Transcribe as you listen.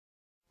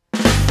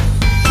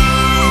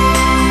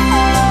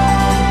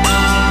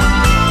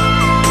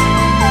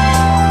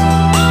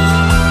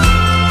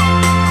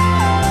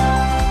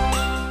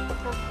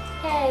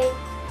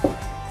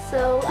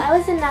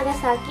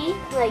Nagasaki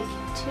like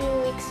 2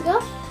 weeks ago.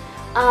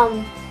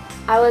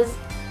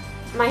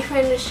 My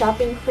friend was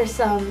shopping for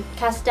some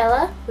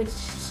castella, which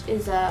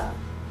is a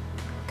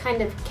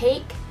kind of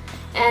cake,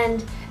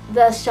 and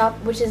the shop,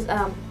 which is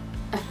a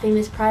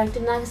famous product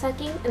in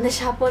Nagasaki, and the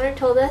shop owner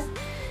told us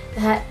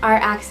that our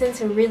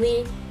accents are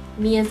really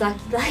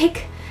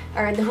Miyazaki-like,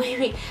 or the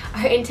way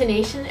our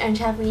intonation are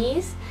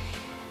Japanese.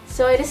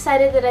 So I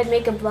decided that I'd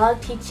make a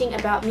blog teaching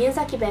about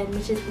Miyazaki-ben,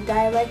 which is the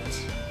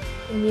dialect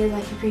in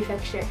Miyazaki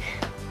Prefecture.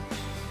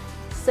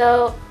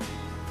 So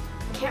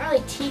I can't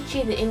really teach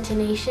you the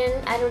intonation.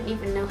 I don't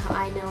even know how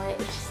I know it.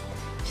 It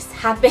just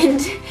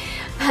happened.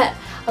 But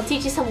I'll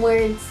teach you some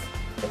words.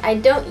 I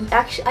don't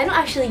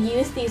actually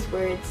use these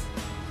words.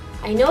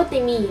 I know what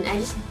they mean. I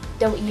just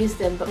don't use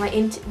them. But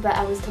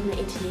I was told my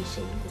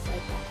intonation is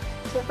like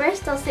that. So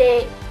first I'll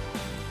say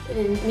it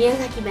in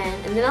Miyazaki-ben,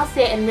 and then I'll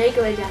say it in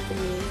regular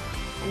Japanese,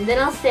 and then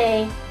I'll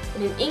say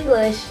it in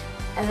English,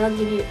 and then I'll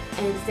give you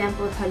an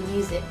example of how to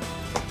use it.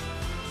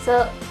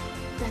 So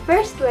the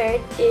first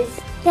word is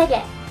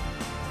tege.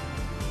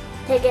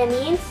 Tege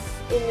means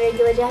in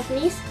regular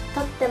Japanese,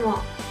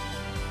 tottemo.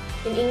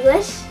 In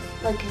English,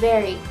 like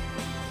very.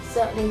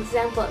 So an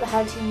example of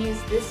how to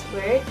use this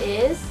word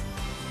is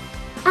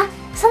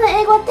sono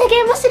eigo wa tege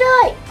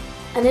omoshiroi.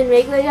 And in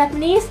regular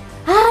Japanese,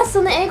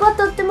 sono eigo wa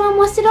tottemo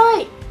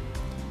omoshiroi.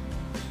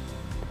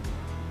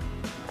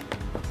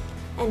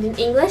 And in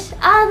English,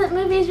 that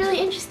movie is really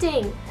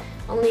interesting.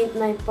 Only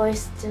my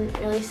voice didn't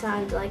really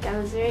sound like I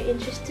was very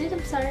interested.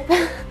 I'm sorry.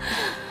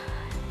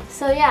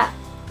 So yeah,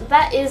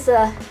 that is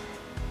a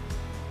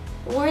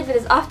word that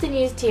is often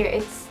used here.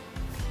 It's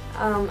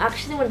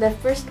actually one of the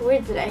first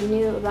words that I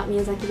knew about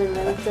Miyazaki when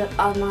I looked up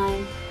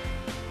online.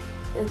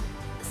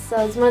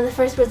 So it's one of the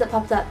first words that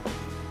popped up.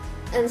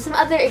 And some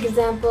other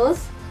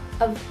examples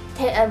of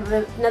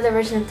another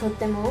version of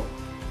tottemo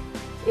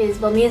is,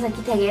 well,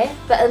 Miyazaki tege,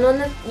 but the one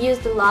that's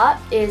used a lot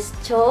is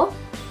cho.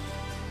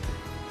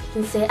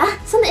 You can say,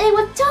 sono eigo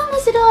wa chou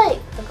omoshiroi!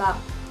 Toka.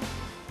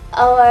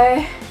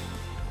 Or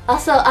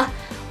also,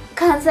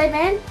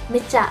 Kansai-ben,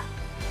 mecha.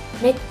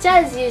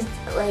 Mecha is used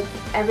like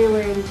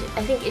everywhere.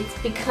 I think it's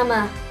become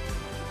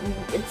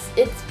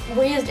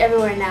we're used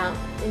everywhere now,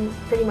 in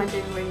pretty much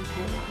everywhere in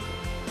Japan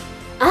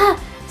now.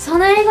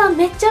 Sono eigo wa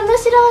mecha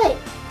omoshiroi!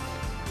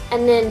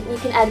 And then you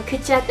can add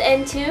kucha at the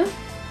end too.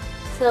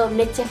 So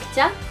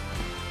mechakucha.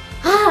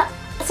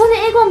 Sono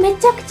eigo wa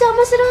mechakucha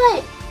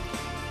omoshiroi!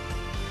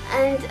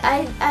 And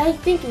I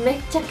think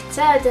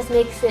mechakucha just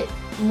makes it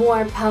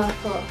more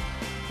powerful.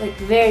 Like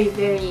very,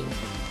 very,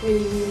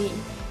 really, really,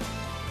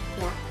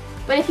 yeah.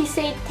 But if you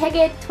say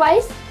tege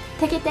twice,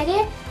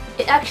 tege,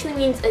 it actually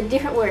means a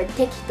different word,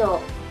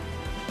 tekito.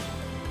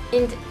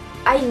 And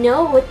I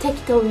know what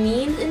tekito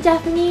means in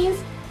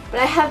Japanese, but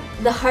I have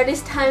the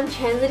hardest time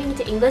translating it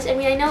to English. I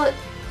mean, I know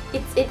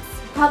it's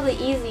probably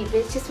easy, but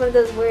it's just one of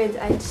those words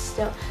I just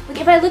don't. Like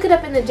if I look it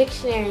up in the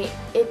dictionary,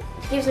 it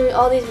gives me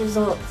all these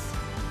results.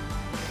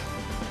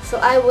 So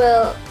I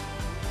will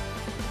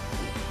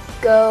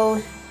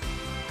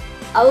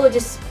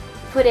just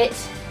put it,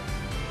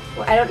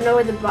 well, I don't know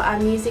where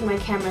I'm using my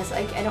camera, so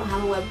I don't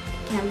have a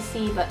webcam to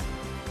see, but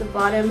the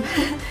bottom,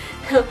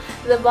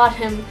 the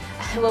bottom,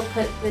 I will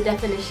put the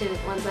definition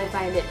once I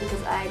find it,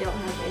 because I don't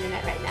have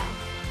internet right now.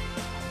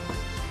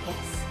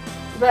 Yes.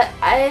 But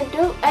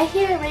I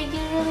hear it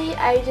regularly.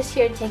 I just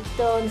hear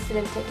tekito instead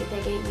of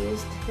tege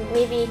used.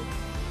 Maybe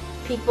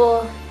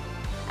people,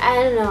 I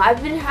don't know.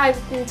 I've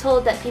been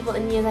told that people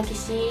in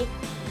Miyazaki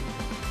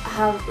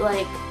have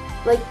like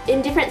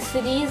in different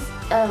cities,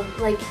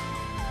 like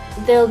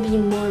there'll be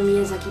more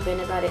Miyazaki-ben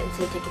about it and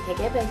say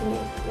tege, but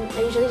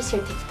I usually just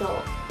hear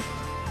tekito.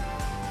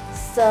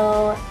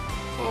 So,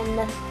 and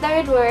the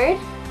third word,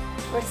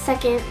 or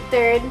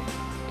third,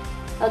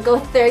 I'll go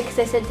with third because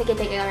I said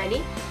tege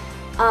already.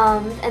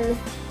 And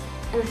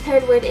the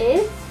third word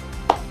is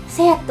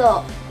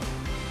seto.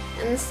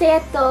 And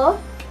seto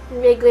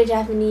in regular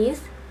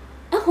Japanese,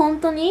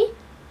 hontoni,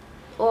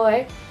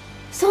 or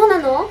so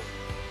nano.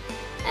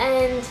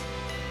 And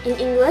in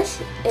English,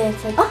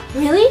 it's like,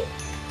 really?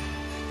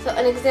 So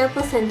an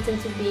example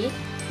sentence would be,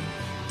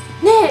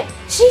 Ne,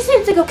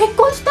 Shi-sensei ga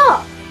kekkon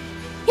shita!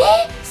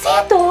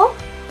 Seto?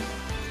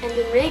 And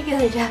in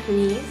regular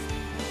Japanese,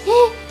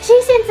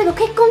 Shi-sensei ga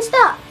kekkon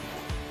shita!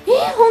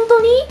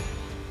 Hontoni?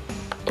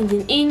 And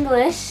in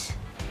English,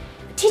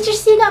 Teacher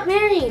C got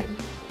married!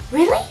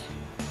 Really?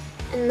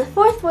 And the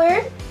fourth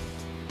word,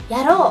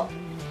 yaro.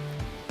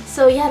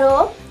 So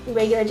yaro in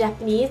regular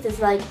Japanese is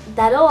like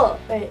daro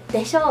or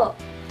desho.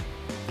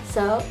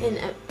 So in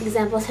an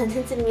example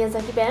sentence in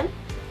Miyazaki-ben,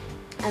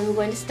 I'm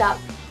going to stop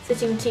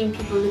switching between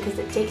people because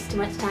it takes too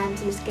much time,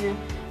 so I'm just going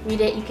to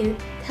read it. You can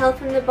tell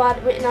from the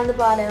bottom, written on the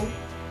bottom,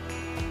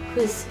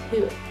 who's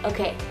who.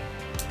 Okay.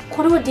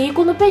 これは D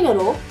コのペンや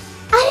ろ?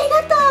 あり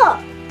が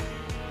と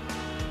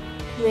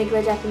う!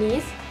 Regular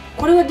Japanese,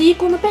 これは D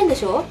コのペンで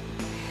しょ?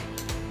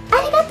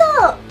 ありが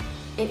と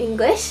う! In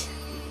English,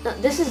 no,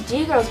 this is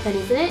G girl's pen,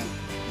 isn't it?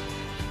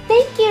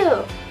 Thank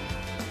you!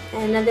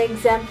 And another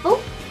example,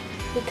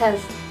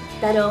 because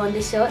Daro and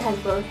the show has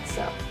both,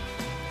 so.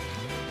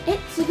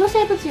 次は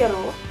生物や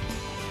ろ?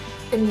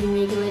 And in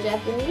regular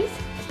Japanese,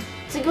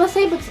 次は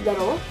生物だ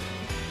ろ?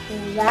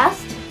 And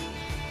last,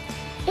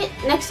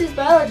 next is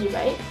biology,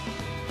 right?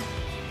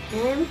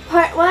 And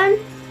part 1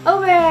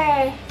 over!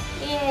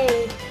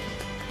 Yay!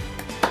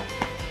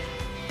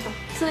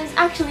 So there's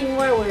actually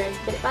more words,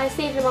 but if I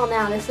save them all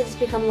now, this will just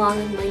become long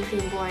and lengthy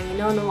and boring and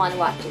no one will want to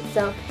watch it.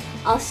 So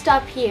I'll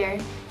stop here,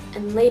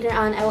 and later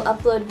on I will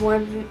upload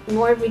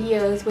more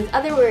videos with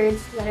other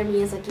words that are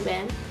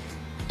Miyazaki-ben.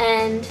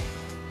 And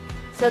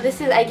so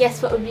this is, I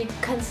guess, what would be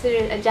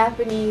considered a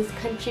Japanese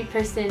country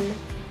person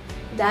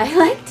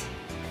dialect.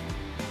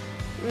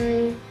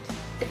 I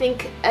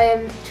think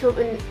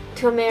to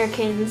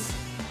Americans,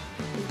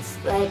 it's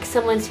like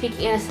someone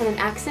speaking in a southern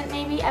accent,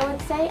 maybe, I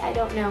would say. I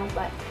don't know,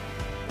 but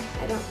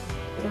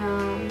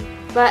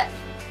but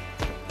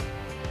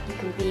it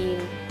can be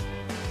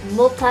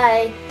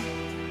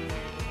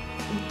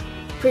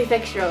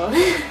multi-prefectural.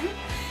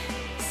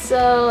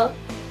 So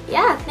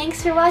yeah,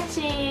 thanks for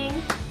watching.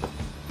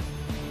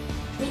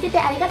 見てて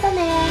ありがとう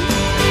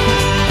ね。